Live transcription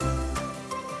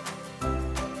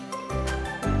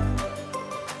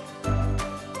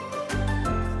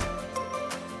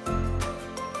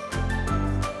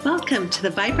Welcome to the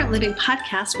Vibrant Living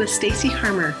Podcast with Stacey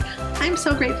Harmer. I'm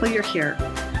so grateful you're here.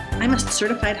 I'm a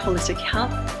certified holistic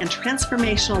health and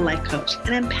transformational life coach,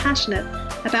 and I'm passionate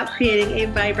about creating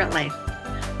a vibrant life.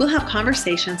 We'll have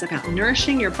conversations about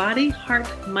nourishing your body,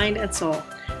 heart, mind, and soul,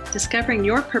 discovering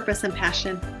your purpose and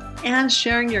passion, and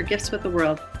sharing your gifts with the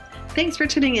world. Thanks for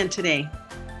tuning in today.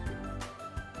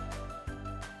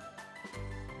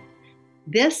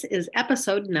 This is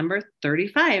episode number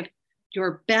 35.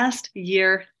 Your best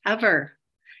year ever.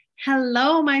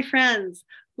 Hello, my friends.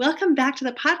 Welcome back to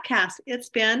the podcast. It's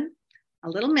been a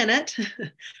little minute,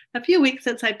 a few weeks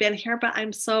since I've been here, but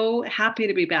I'm so happy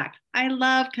to be back. I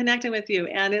love connecting with you,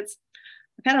 and I've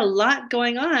had a lot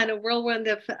going on, a whirlwind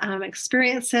of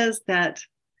experiences that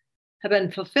have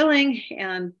been fulfilling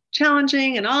and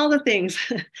challenging and all the things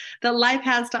that life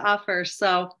has to offer.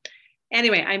 So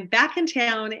anyway, I'm back in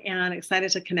town and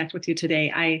excited to connect with you today.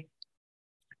 I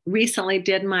recently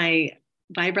did my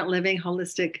Vibrant Living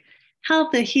Holistic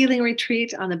Health and Healing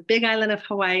Retreat on the Big Island of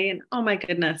Hawaii. And oh my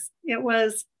goodness, it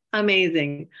was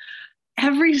amazing.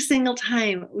 Every single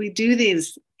time we do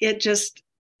these,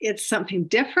 it's something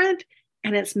different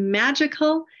and it's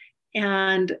magical.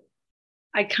 And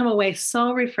I come away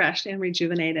so refreshed and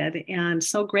rejuvenated and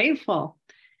so grateful.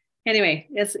 Anyway,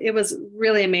 it was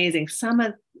really amazing. Some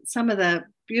of the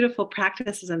beautiful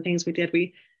practices and things we did,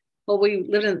 we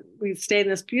stayed in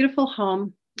this beautiful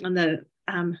home on the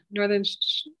northern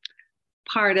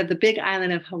part of the Big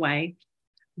Island of Hawaii.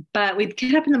 But we'd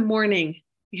get up in the morning.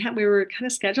 We were kind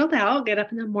of scheduled out, get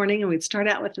up in the morning, and we'd start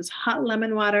out with this hot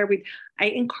lemon water. I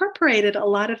incorporated a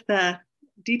lot of the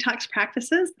detox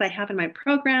practices that I have in my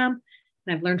program,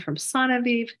 and I've learned from Sauna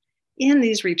Vive in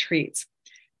these retreats.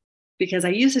 Because I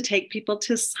used to take people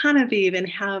to Sauna Vive and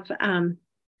have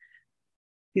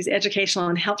these educational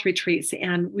and health retreats,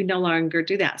 and we no longer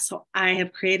do that. So I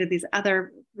have created these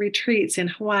other retreats in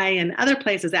Hawaii and other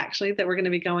places actually that we're going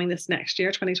to be going this next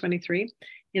year, 2023,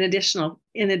 in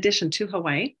addition to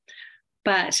Hawaii.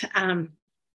 But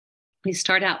we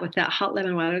start out with that hot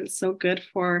lemon water. It's so good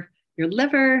for your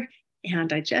liver and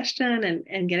digestion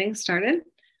and getting started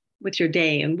with your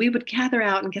day. And we would gather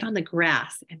out and get on the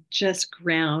grass and just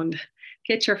ground.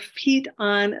 Get your feet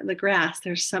on the grass.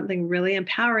 There's something really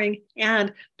empowering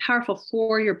and powerful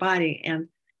for your body and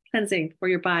cleansing for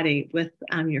your body with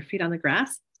your feet on the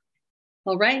grass.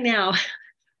 Well, right now,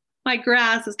 my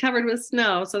grass is covered with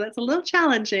snow, so that's a little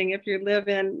challenging if you live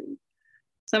in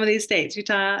some of these states,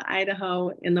 Utah,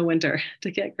 Idaho, in the winter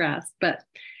to get grass. But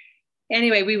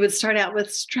anyway, we would start out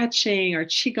with stretching or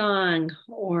qigong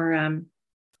or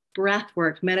breath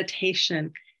work,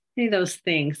 meditation, any of those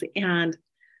things. And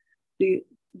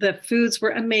the foods were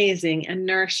amazing and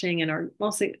nourishing and are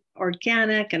mostly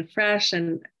organic and fresh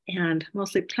and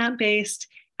mostly plant-based.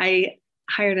 I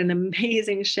hired an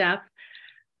amazing chef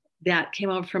that came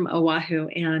over from Oahu,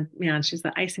 and man, she's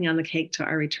the icing on the cake to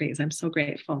our retreats. I'm so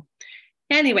grateful.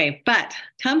 Anyway, but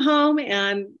come home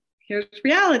and here's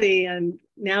reality. And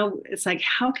now it's like,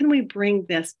 how can we bring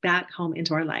this back home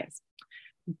into our lives?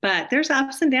 But there's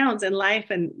ups and downs in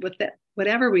life, and with that,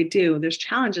 whatever we do, there's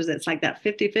challenges. It's like that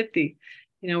 50-50.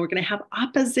 We're going to have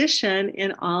opposition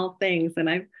in all things. And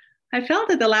I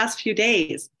felt it the last few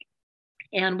days.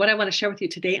 And what I want to share with you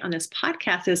today on this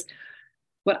podcast is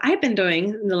what I've been doing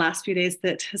in the last few days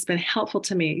that has been helpful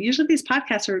to me. Usually these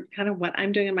podcasts are kind of what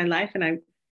I'm doing in my life, and it's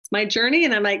my journey,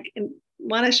 and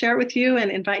want to share it with you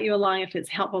and invite you along if it's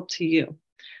helpful to you.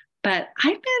 But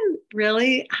I've been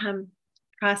really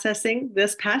processing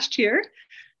this past year,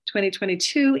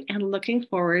 2022, and looking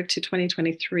forward to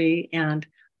 2023 and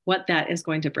what that is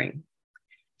going to bring.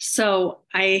 So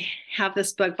I have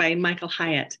this book by Michael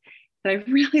Hyatt that I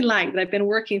really like, that I've been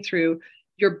working through,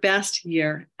 Your Best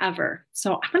Year Ever.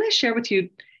 So I'm going to share with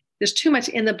you, there's too much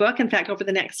in the book. In fact, over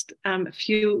the next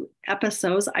few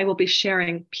episodes, I will be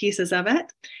sharing pieces of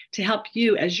it to help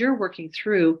you as you're working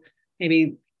through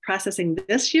maybe processing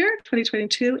this year,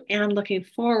 2022, and looking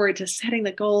forward to setting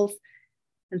the goals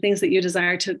and things that you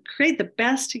desire to create the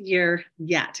best year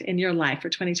yet in your life for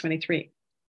 2023.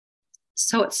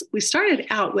 So we started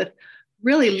out with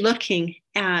really looking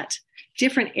at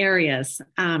different areas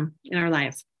in our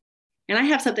lives. And I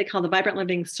have something called the Vibrant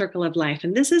Living Circle of Life.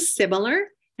 And this is similar.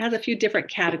 It has a few different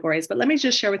categories, but let me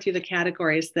just share with you the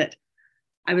categories that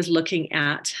I was looking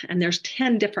at. And there's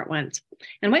 10 different ones.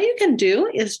 And what you can do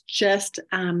is just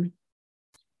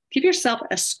give yourself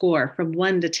a score from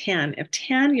 1 to 10. If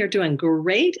 10, you're doing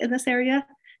great in this area,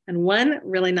 and 1,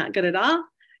 really not good at all,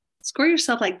 score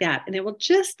yourself like that. And it will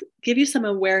just give you some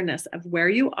awareness of where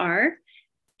you are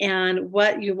and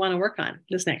what you want to work on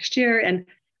this next year. And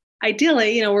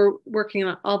ideally, we're working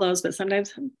on all those,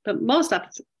 but most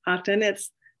often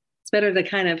it's It's better to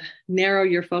kind of narrow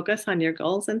your focus on your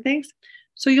goals and things.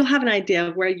 So you'll have an idea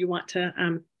of where you want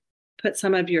to put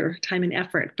some of your time and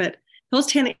effort. But those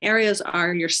 10 areas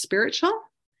are your spiritual,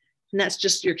 and that's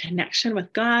just your connection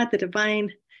with God, the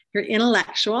divine, your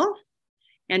intellectual,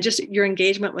 and just your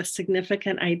engagement with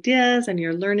significant ideas and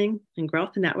your learning and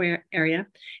growth in that area.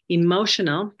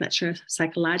 Emotional, that's your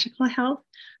psychological health.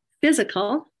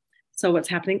 Physical, so what's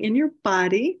happening in your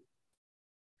body,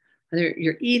 whether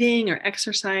you're eating or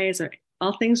exercise or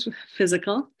all things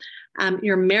physical.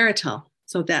 Your marital,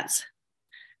 so that's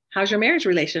how's your marriage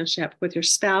relationship with your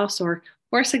spouse or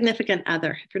significant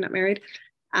other if you're not married.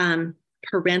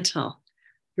 Parental,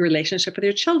 your relationship with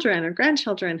your children or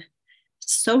grandchildren.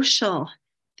 Social,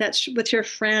 that's with your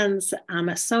friends,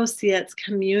 associates,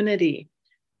 community.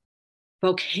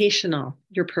 Vocational,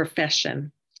 your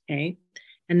profession, okay?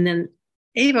 And then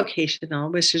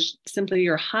avocational, which is simply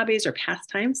your hobbies or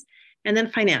pastimes. And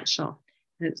then financial,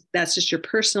 that's just your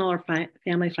personal or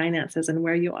family finances and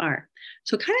where you are.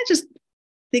 So kind of just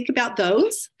think about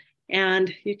those,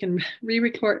 and you can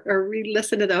re-record or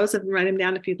re-listen to those and write them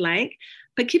down if you'd like.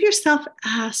 But give yourself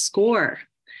a score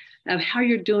of how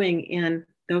you're doing in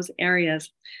those areas.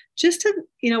 Just to,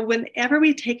 whenever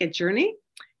we take a journey,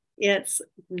 it's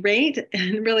great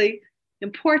and really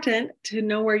important to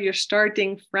know where you're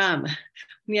starting from.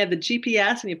 When you have the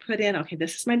GPS and you put in, okay,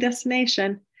 this is my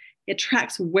destination, it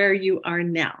tracks where you are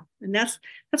now. And that's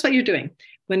what you're doing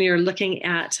when you're looking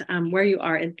at where you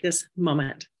are at this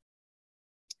moment.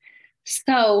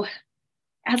 So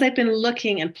as I've been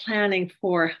looking and planning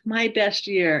for my best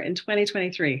year in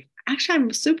 2023, actually,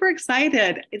 I'm super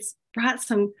excited. It's brought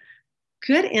some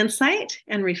good insight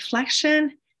and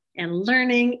reflection and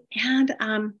learning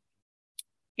and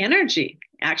energy,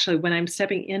 actually, when I'm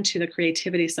stepping into the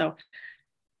creativity. So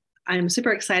I'm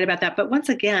super excited about that. But once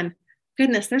again,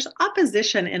 goodness, there's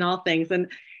opposition in all things.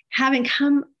 And having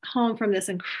come home from this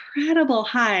incredible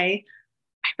high,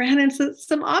 I ran into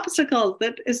some obstacles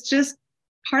that is just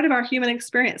part of our human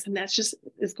experience. And that's just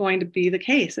is going to be the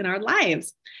case in our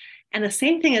lives. And the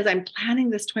same thing as I'm planning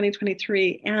this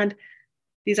 2023, and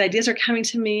these ideas are coming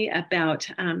to me about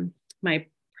my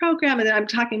program. And then I'm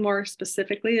talking more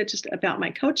specifically just about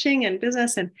my coaching and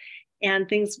business and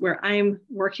things where I'm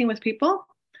working with people.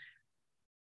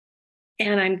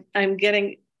 And I'm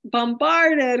getting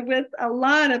bombarded with a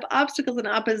lot of obstacles and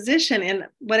opposition in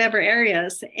whatever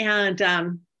areas. And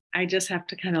I just have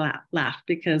to kind of laugh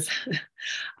because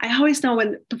I always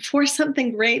know before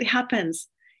something great happens,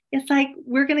 it's like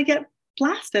we're going to get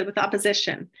blasted with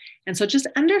opposition. And so just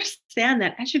understand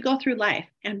that as you go through life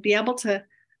and be able to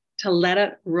let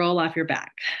it roll off your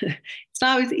back. It's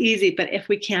not always easy, but if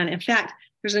we can. In fact,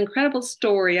 there's an incredible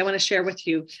story I want to share with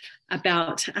you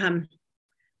about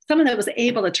someone that was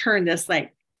able to turn this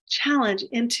like challenge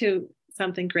into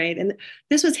something great. And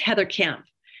this was Heather Camp.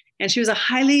 And she was a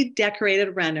highly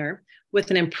decorated runner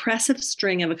with an impressive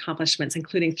string of accomplishments,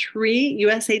 including 3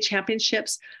 USA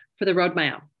championships for the Road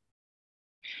Mile.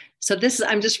 So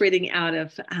I'm just reading out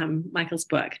of Michael's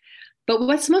book. But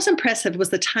what's most impressive was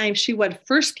the time she won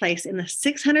first place in the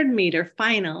 600-meter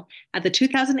final at the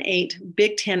 2008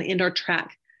 Big Ten Indoor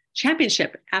Track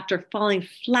Championship after falling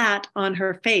flat on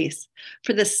her face.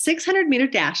 For the 600-meter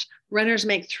dash, runners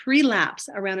make 3 laps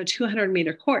around a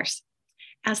 200-meter course.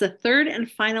 As the third and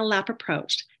final lap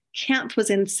approached, Camp was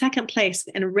in second place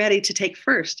and ready to take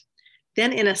first.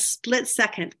 Then in a split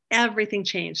second, everything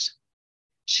changed.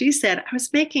 She said, I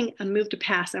was making a move to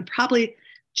pass and probably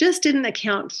just didn't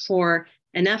account for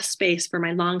enough space for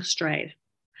my long stride.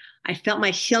 I felt my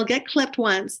heel get clipped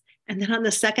once, and then on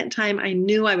the second time, I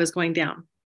knew I was going down.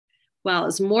 Well, it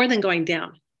was more than going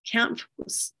down. Camp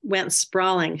went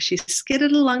sprawling. She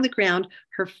skidded along the ground.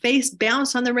 Her face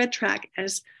bounced on the red track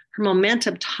as her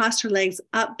momentum tossed her legs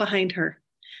up behind her.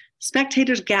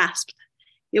 Spectators gasped.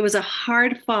 It was a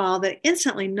hard fall that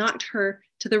instantly knocked her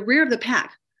to the rear of the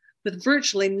pack with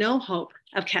virtually no hope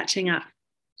of catching up.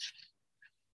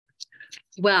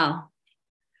 Well,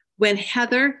 when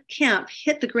Heather Camp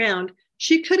hit the ground,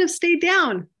 she could have stayed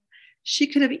down. She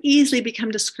could have easily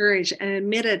become discouraged and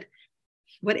admitted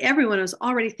what everyone was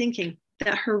already thinking,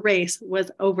 that her race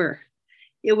was over.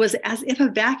 It was as if a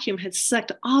vacuum had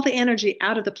sucked all the energy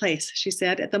out of the place, she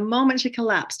said. At the moment she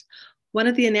collapsed, one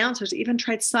of the announcers even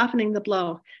tried softening the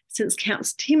blow since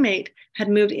Camp's teammate had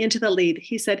moved into the lead.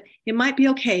 He said it might be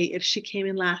okay if she came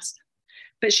in last,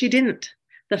 but she didn't.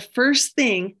 The first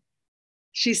thing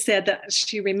she said that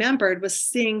she remembered was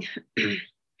seeing,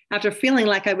 after feeling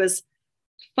like I was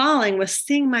falling, was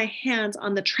seeing my hands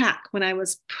on the track when I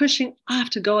was pushing off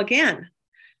to go again.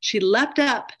 She leapt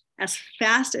up as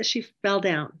fast as she fell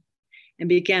down. and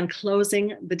began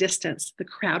closing the distance. The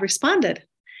crowd responded.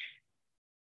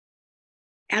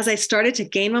 As I started to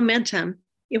gain momentum,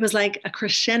 it was like a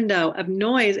crescendo of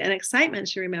noise and excitement,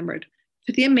 she remembered.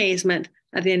 To the amazement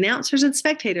of the announcers and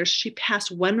spectators, she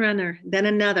passed one runner, then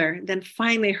another, then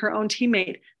finally her own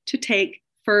teammate to take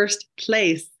first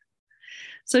place.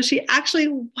 So she actually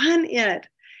won it.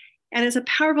 And it's a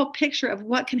powerful picture of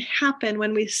what can happen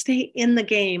when we stay in the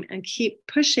game and keep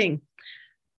pushing.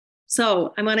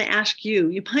 So I'm going to ask you,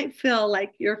 you might feel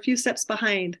like you're a few steps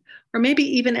behind, or maybe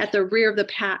even at the rear of the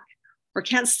pack, or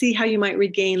can't see how you might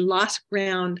regain lost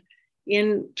ground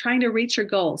in trying to reach your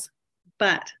goals.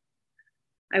 But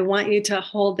I want you to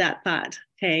hold that thought,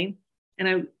 okay?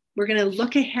 And we're going to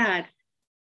look ahead,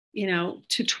 to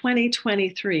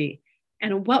 2023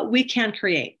 and what we can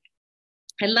create.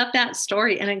 I love that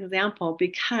story and example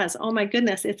because, oh my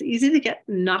goodness, it's easy to get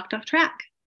knocked off track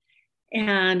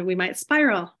and we might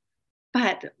spiral.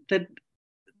 But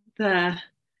the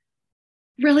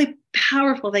really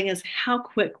powerful thing is how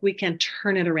quick we can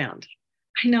turn it around.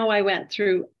 I know I went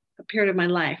through a period of my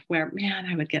life where, man,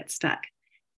 I would get stuck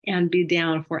and be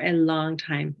down for a long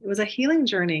time. It was a healing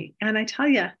journey. And I tell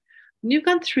you, when you've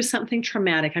gone through something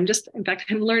traumatic, I'm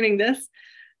learning this,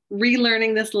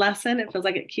 relearning this lesson. It feels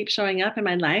like it keeps showing up in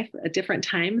my life at different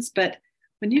times. But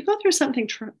when you go through something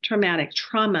traumatic,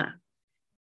 trauma,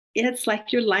 it's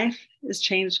like your life is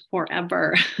changed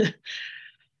forever.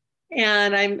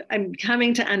 And I'm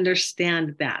coming to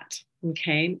understand that,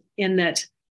 okay, in that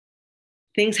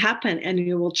things happen and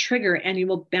you will trigger and you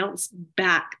will bounce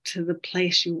back to the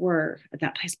place you were at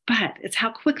that place. But it's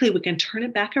how quickly we can turn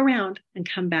it back around and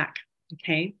come back,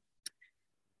 okay?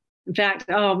 In fact,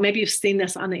 maybe you've seen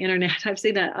this on the internet. I've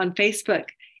seen that on Facebook,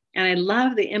 and I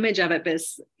love the image of it, but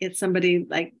it's somebody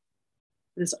like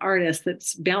this artist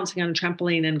that's bouncing on a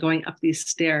trampoline and going up these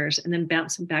stairs and then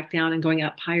bouncing back down and going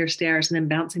up higher stairs and then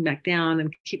bouncing back down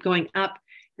and keep going up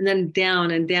and then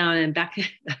down and down and back.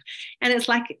 And it's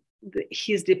like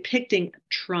he's depicting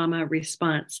trauma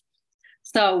response.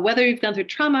 So whether you've gone through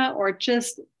trauma or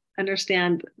just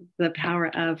understand the power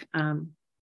of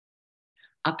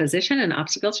opposition and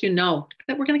obstacles, you know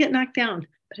that we're going to get knocked down,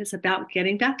 but it's about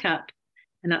getting back up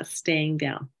and not staying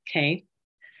down. Okay.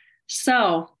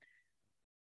 So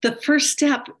the first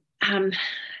step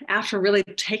after really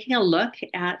taking a look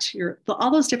at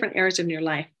all those different areas in your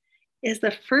life is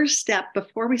the first step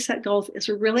before we set goals is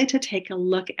really to take a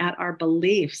look at our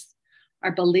beliefs,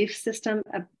 our belief system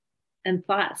and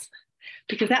thoughts,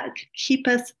 because that could keep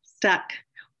us stuck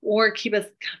or keep us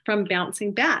from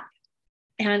bouncing back.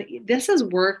 And this is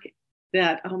work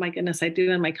that, oh my goodness, I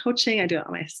do in my coaching. I do it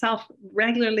myself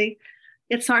regularly.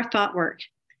 It's our thought work.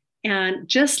 And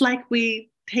just like we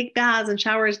take baths and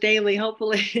showers daily,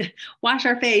 hopefully wash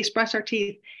our face, brush our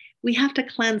teeth, we have to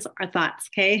cleanse our thoughts,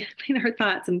 okay? Clean our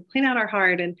thoughts and clean out our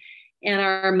heart and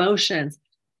our emotions.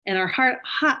 And our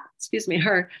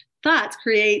our thoughts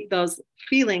create those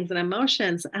feelings and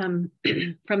emotions from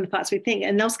the thoughts we think.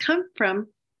 And those come from,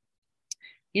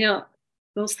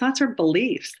 those thoughts are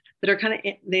beliefs that are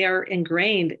they are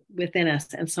ingrained within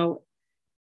us. And so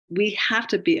we have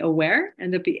to be aware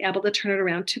and to be able to turn it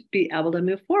around to be able to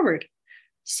move forward.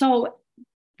 So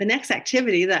the next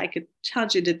activity that I could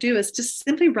challenge you to do is just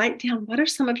simply write down what are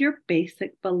some of your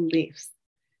basic beliefs,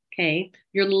 okay?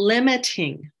 Your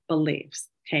limiting beliefs,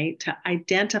 okay? To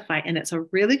identify, and it's a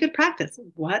really good practice.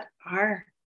 What are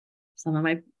some of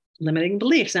my limiting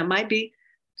beliefs? That might be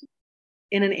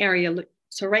in an area.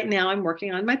 So right now I'm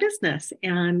working on my business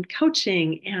and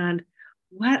coaching and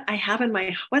what I have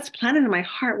what's planted in my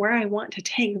heart, where I want to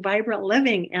take vibrant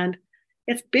living. And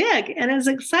it's big and it's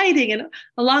exciting. And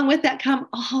along with that come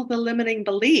all the limiting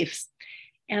beliefs.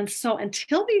 And so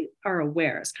until we are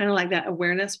aware, it's kind of like that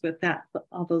awareness with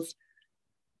all those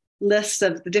lists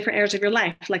of the different areas of your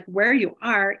life, like where you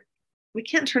are, we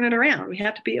can't turn it around. We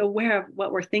have to be aware of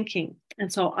what we're thinking.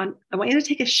 And so I want you to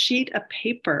take a sheet of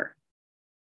paper,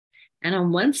 and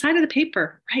on one side of the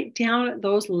paper, write down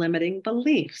those limiting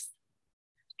beliefs.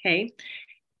 Okay.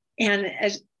 And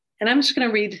I'm just going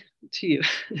to read to you.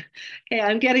 Okay.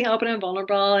 I'm getting open and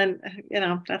vulnerable, and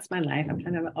that's my life. I'm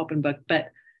kind of an open book,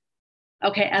 but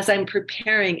okay. As I'm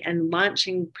preparing and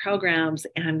launching programs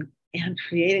and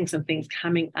creating some things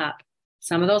coming up,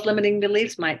 some of those limiting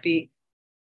beliefs might be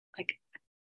like,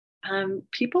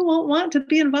 people won't want to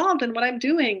be involved in what I'm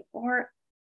doing, or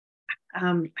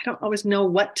I don't always know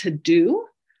what to do.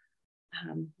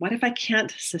 What if I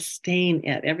can't sustain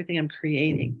it? Everything I'm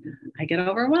creating, I get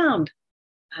overwhelmed.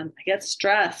 I get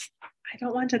stressed. I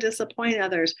don't want to disappoint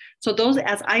others. So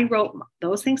as I wrote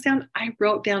those things down, I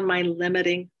wrote down my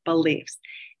limiting beliefs.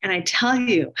 And I tell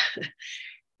you,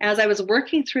 as I was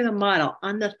working through the model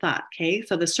on the thought, okay,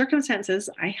 so the circumstances,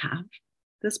 I have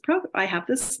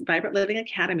this Vibrant Living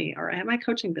Academy, or I have my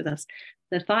coaching business.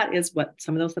 The thought is what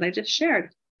some of those that I just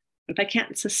shared. If I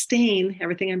can't sustain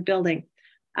everything I'm building,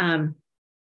 then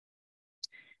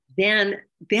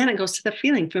it goes to the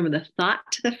feeling, from the thought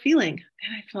to the feeling.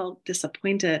 And I feel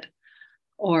disappointed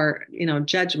or,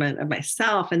 judgment of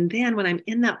myself. And then when I'm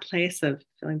in that place of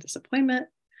feeling disappointment,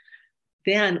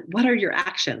 then what are your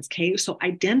actions? Okay. So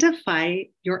identify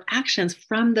your actions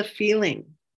from the feeling.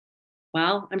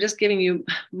 Well, I'm just giving you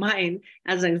mine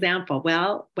as an example.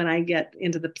 Well, when I get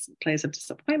into the place of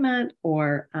disappointment,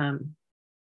 or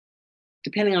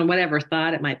depending on whatever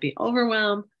thought, it might be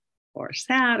overwhelmed or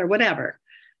sad or whatever,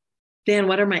 then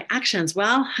what are my actions?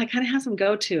 Well, I kind of have some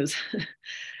go-tos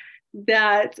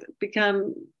that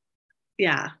become,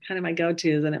 kind of my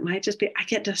go-tos. And it might just be, I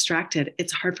get distracted.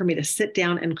 It's hard for me to sit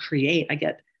down and create.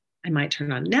 I might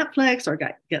turn on Netflix or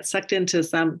get sucked into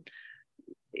some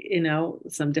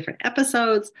different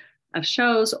episodes of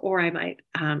shows, or I might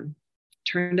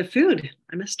turn to food.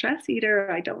 I'm a stress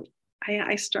eater.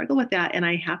 I struggle with that. And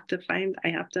I have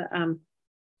to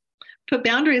put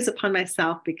boundaries upon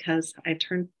myself, because I've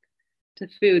turned to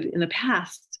food in the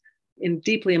past in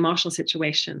deeply emotional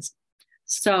situations.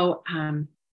 So,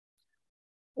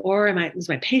 or I might lose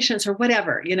my patience or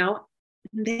whatever, and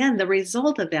then the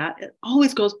result of that, it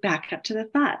always goes back up to the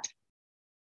thought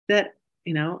that,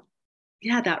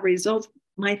 that result,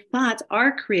 my thoughts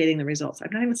are creating the results.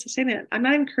 I'm not even sustaining it. I'm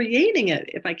not even creating it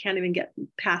if I can't even get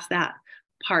past that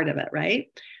part of it, right?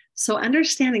 So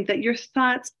understanding that your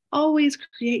thoughts always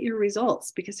create your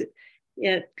results, because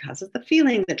it causes the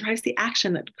feeling that drives the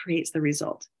action that creates the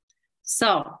result.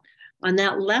 So on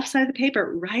that left side of the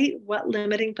paper, write what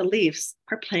limiting beliefs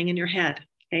are playing in your head.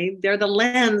 Okay. They're the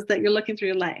lens that you're looking through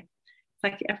your life.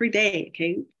 Like every day.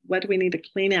 Okay. What do we need to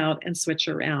clean out and switch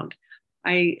around?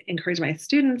 I encourage my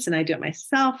students, and I do it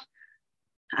myself,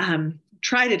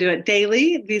 try to do it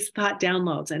daily, these thought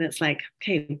downloads. And it's like,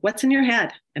 okay, what's in your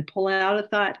head? And pull out a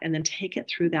thought, and then take it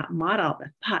through that model,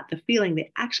 the thought, the feeling, the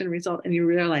action, result. And you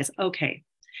realize, okay.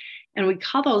 And we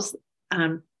call those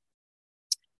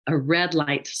a red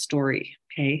light story.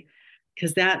 Okay.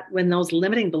 Because when those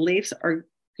limiting beliefs are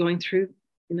going through,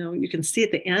 you can see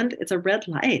at the end, it's a red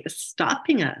light. It's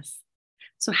stopping us.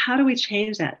 So how do we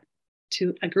change that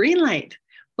to a green light?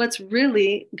 What's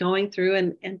really going through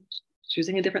and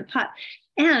choosing a different thought?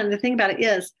 And the thing about it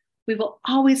is, we will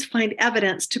always find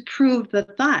evidence to prove the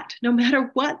thought. No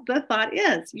matter what the thought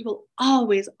is, you will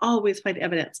always, always find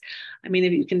evidence. I mean,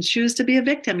 if you can choose to be a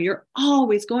victim, you're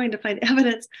always going to find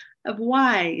evidence of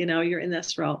why, you're in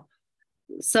this role.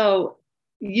 So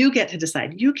you get to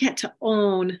decide. You get to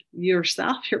own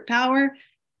yourself, your power,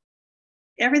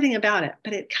 everything about it.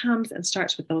 But it comes and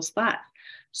starts with those thoughts.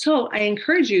 So I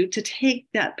encourage you to take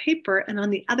that paper, and on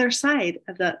the other side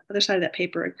of that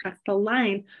paper, across the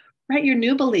line, write your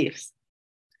new beliefs.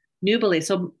 New beliefs.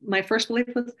 So my first belief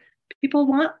was, people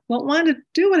won't want to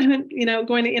do what I'm,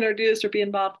 going to introduce or be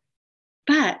involved.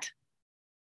 But,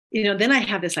 then I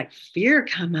have this like fear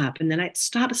come up, and then it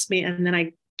stops me, and then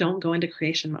I don't go into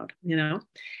creation mode,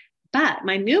 But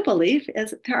my new belief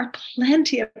is there are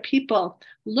plenty of people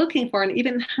looking for and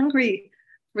even hungry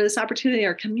for this opportunity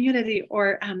or community,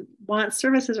 or want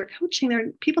services or coaching. There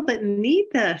are people that need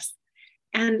this.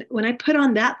 And when I put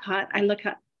on that thought, I look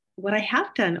at what I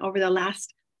have done over the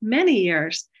last many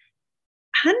years,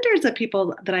 hundreds of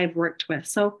people that I've worked with.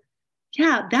 So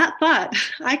yeah, that thought,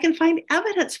 I can find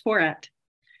evidence for it.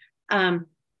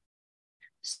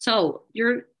 So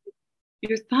your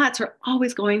thoughts are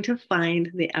always going to find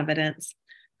the evidence.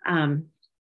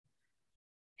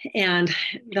 And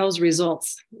those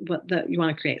results that you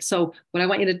want to create. So what I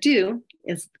want you to do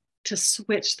is to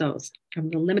switch those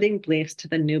from the limiting beliefs to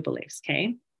the new beliefs,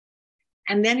 okay?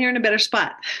 And then you're in a better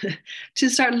spot to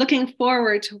start looking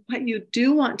forward to what you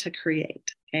do want to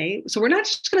create, okay? So we're not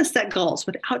just going to set goals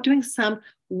without doing some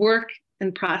work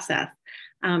and process,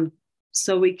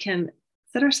 so we can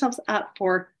set ourselves up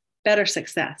for better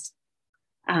success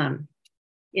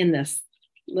in this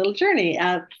little journey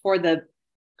for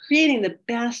creating the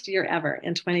best year ever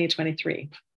in 2023.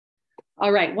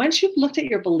 All right, once you've looked at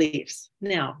your beliefs,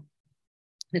 now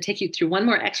I'm going to take you through one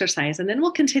more exercise, and then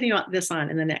we'll continue this on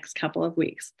in the next couple of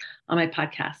weeks on my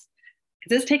podcast.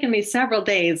 Because it's taken me several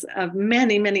days of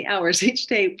many, many hours each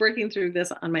day working through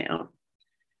this on my own.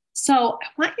 So I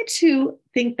want you to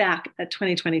think back at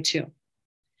 2022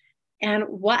 and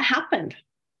what happened.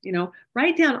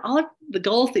 Write down all of the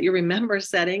goals that you remember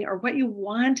setting or what you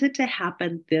wanted to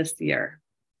happen this year.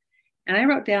 And I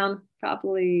wrote down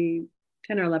probably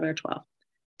 10 or 11 or 12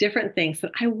 different things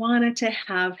that I wanted to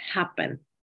have happen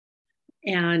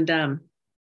And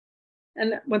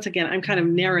once again, I'm kind of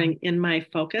narrowing in my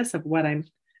focus of what I'm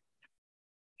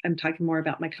talking more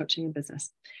about my coaching and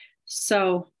business.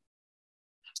 So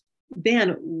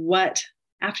then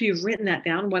after you've written that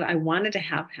down, what I wanted to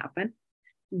have happen,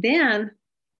 then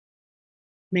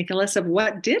make a list of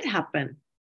what did happen.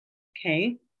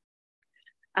 Okay.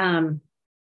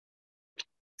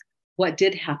 What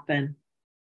did happen?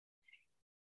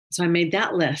 So I made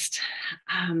that list.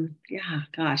 Yeah,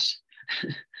 gosh.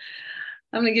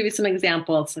 I'm going to give you some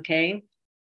examples. Okay.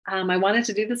 I wanted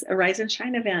to do this Arise and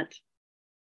Shine event.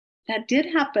 That did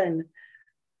happen.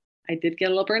 I did get a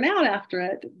little burnout after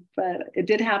it, but it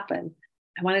did happen.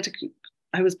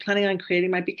 I was planning on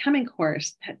creating my Becoming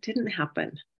course. That didn't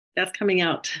happen. That's coming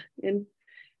out in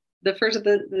the first of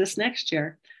this next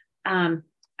year.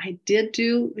 I did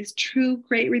do these true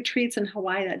great retreats in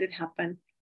Hawaii. That did happen.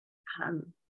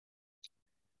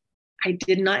 I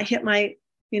did not hit my,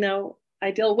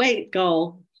 ideal weight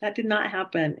goal. That did not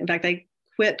happen. In fact, I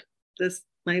quit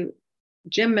my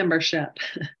gym membership.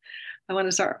 I want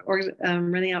to start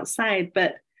running outside.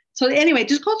 But so anyway,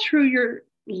 just go through your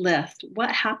list.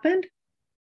 What happened?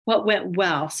 What went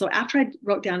well? So after I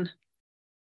wrote down,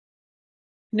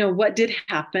 what did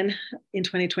happen in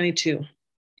 2022,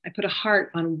 I put a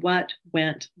heart on what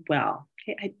went well.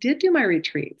 Okay, I did do my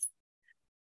retreats.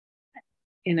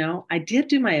 I did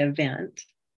do my event.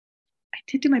 I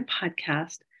did do my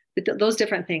podcast, those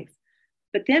different things.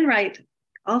 But then write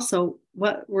also,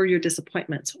 what were your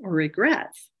disappointments or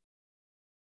regrets?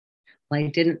 Well, I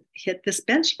didn't hit this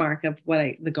benchmark of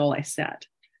the goal I set.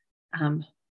 I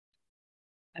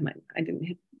didn't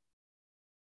hit.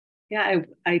 Yeah,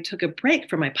 I took a break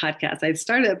from my podcast. I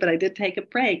started, but I did take a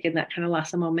break, and that kind of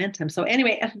lost some momentum. So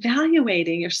anyway,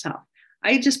 evaluating yourself.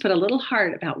 I just put a little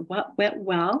heart about what went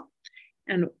well,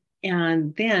 and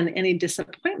then any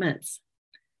disappointments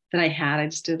that I had, I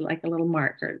just did like a little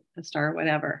mark or a star or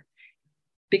whatever.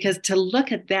 Because to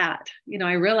look at that,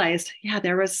 I realized,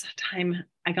 there was a time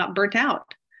I got burnt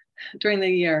out during the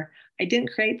year. I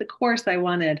didn't create the course I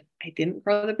wanted. I didn't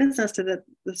grow the business to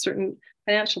the certain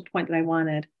financial point that I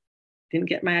wanted. Didn't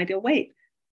get my ideal weight.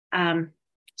 But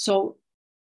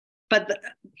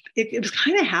it was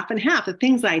kind of half and half. The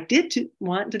things I did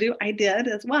want to do, I did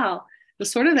as well. It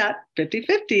was sort of that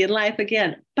 50-50 in life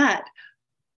again. But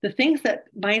the things that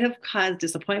might have caused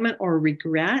disappointment or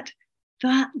regret,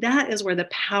 that is where the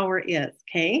power is,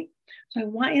 okay? So I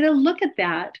want you to look at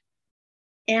that.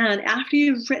 And after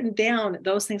you've written down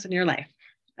those things in your life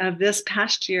of this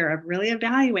past year, of really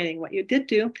evaluating what you did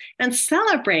do and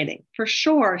celebrating, for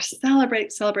sure,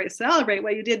 celebrate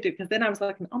what you did do. Because then I was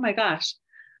looking, oh my gosh,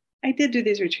 I did do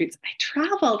these retreats. I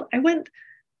traveled. I went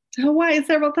to Hawaii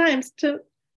several times, to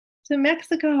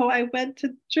Mexico. I went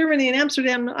to Germany and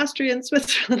Amsterdam, and Austria and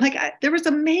Switzerland. There was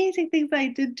amazing things I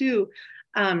did do.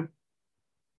 And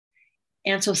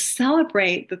so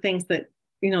celebrate the things that,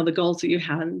 the goals that you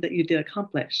have and that you did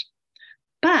accomplish.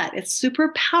 But it's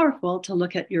super powerful to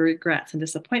look at your regrets and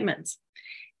disappointments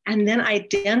and then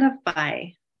identify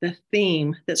the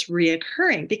theme that's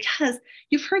reoccurring, because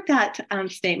you've heard that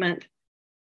statement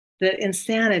that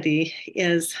insanity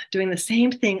is doing the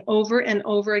same thing over and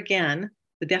over again.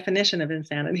 The definition of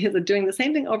insanity is doing the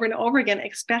same thing over and over again,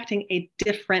 expecting a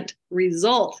different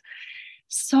result.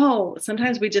 So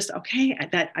sometimes we just,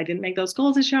 I didn't make those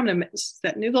goals this year. I'm going to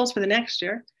set new goals for the next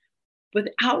year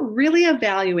without really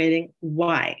evaluating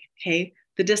why, the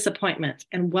disappointments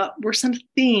and what were some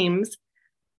themes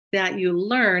that you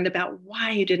learned about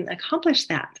why you didn't accomplish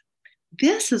that.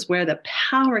 This is where the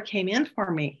power came in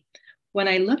for me. When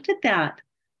I looked at that,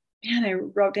 I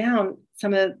wrote down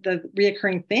some of the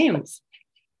reoccurring themes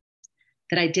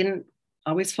that I didn't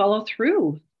always follow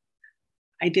through.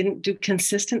 I didn't do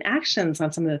consistent actions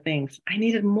on some of the things. I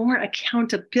needed more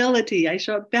accountability. I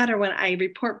show up better when I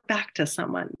report back to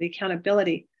someone, the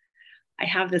accountability. I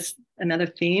have another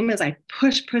theme is I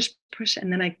push,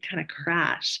 and then I kind of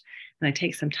crash and I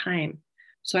take some time.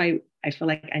 So I feel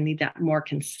like I need that more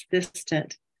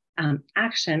consistent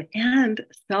action and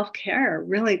self-care,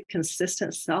 really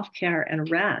consistent self-care and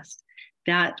rest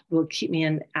that will keep me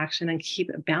in action and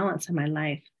keep a balance in my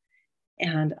life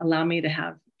and allow me to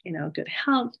have good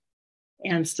health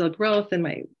and still growth in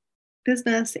my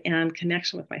business and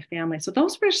connection with my family. So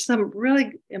those were some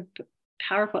really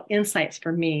powerful insights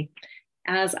for me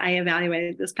as I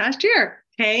evaluated this past year.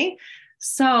 Okay.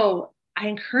 So I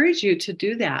encourage you to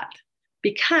do that,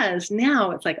 because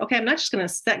now it's like, I'm not just going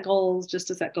to set goals just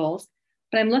to set goals,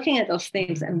 but I'm looking at those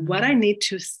things and what I need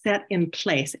to set in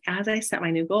place as I set my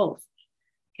new goals.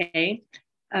 Okay.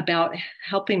 About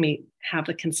helping me have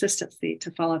the consistency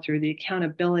to follow through, the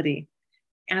accountability,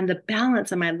 and the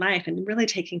balance of my life and really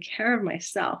taking care of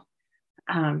myself,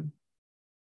 planning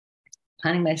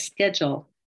my schedule.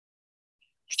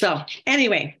 So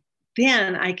anyway,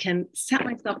 then I can set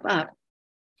myself up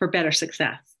for better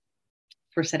success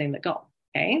for setting the goal.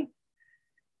 Okay.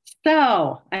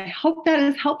 So I hope that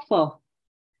is helpful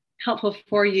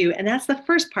for you. And that's the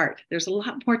first part. There's a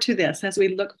lot more to this as we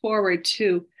look forward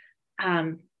to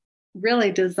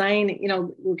really design,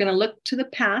 we're going to look to the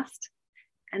past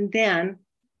and then,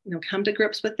 come to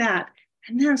grips with that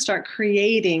and then start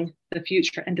creating the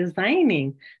future and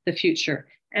designing the future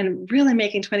and really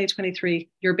making 2023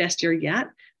 your best year yet,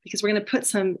 because we're going to put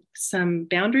some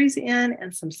boundaries in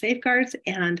and some safeguards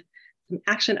and some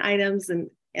action items and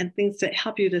things that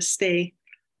help you to stay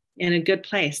in a good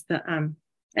place.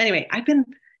 Anyway,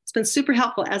 it's been super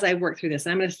helpful as I work through this.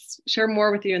 I'm going to share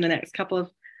more with you in the next couple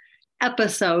of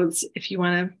episodes if you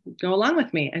want to go along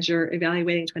with me as you're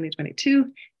evaluating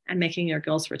 2022 and making your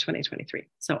goals for 2023.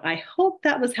 So I hope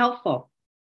that was helpful.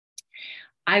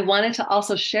 I wanted to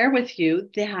also share with you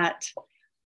that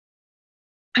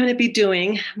I'm going to be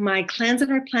doing my Cleanse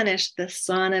and Replenish the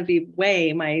Sauna Vive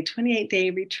Way, my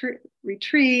 28-day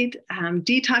retreat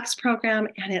detox program.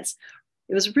 And it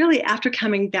was really after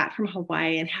coming back from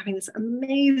Hawaii and having this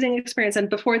amazing experience. And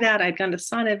before that, I'd gone to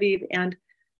Sauna Vive and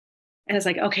it's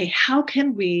like, okay, how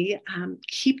can we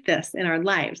keep this in our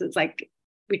lives? It's like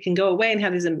we can go away and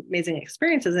have these amazing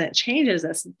experiences and it changes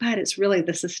us, but it's really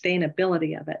the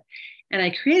sustainability of it. And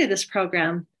I created this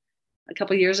program a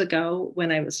couple of years ago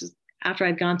after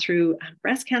I'd gone through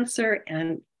breast cancer.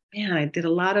 And man, I did a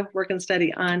lot of work and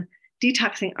study on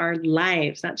detoxing our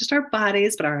lives, not just our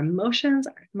bodies, but our emotions,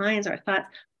 our minds, our thoughts,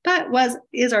 but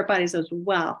is our bodies as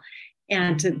well,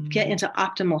 and to get into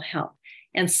optimal health.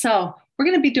 And so we're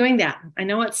going to be doing that. I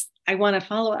want to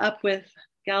follow up with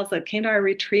gals that came to our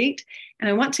retreat, and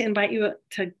I want to invite you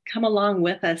to come along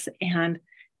with us and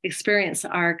experience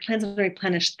our Cleanse and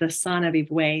Replenish the Sauna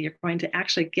Vive Way. You're going to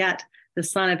actually get the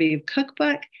Sauna Vive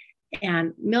cookbook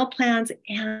and meal plans,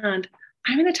 and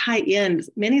I'm going to tie in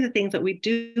many of the things that we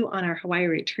do on our Hawaii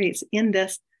retreats in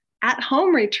this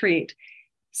at-home retreat.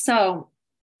 So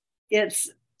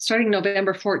it's starting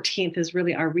November 14th is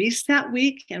really our reset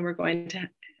week, and we're going to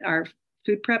our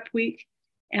food prep week,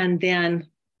 and then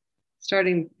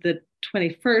starting the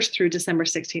 21st through December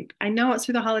 16th. I know it's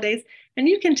through the holidays, and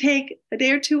you can take a day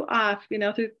or two off,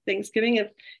 through Thanksgiving if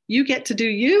you get to do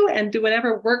you and do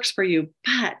whatever works for you.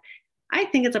 But I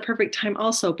think it's a perfect time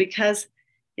also because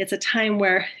it's a time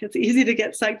where it's easy to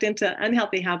get sucked into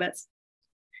unhealthy habits.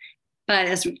 But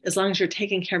as long as you're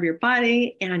taking care of your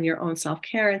body and your own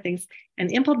self-care and things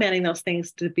and implementing those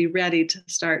things to be ready to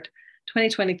start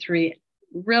 2023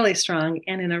 really strong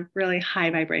and in a really high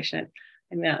vibration,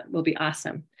 and that will be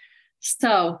awesome.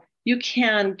 So you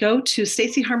can go to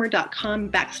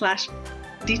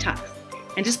stacyharmer.com/detox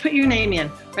and just put your name in.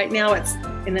 Right now, it's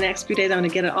in the next few days, I'm going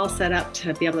to get it all set up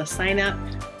to be able to sign up.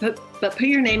 But put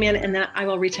your name in, and then I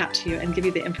will reach out to you and give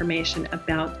you the information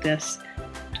about this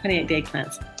 28-day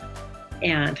cleanse.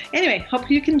 And anyway, hope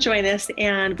you can join us,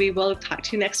 and we will talk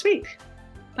to you next week.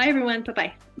 Bye, everyone.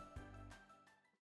 Bye-bye.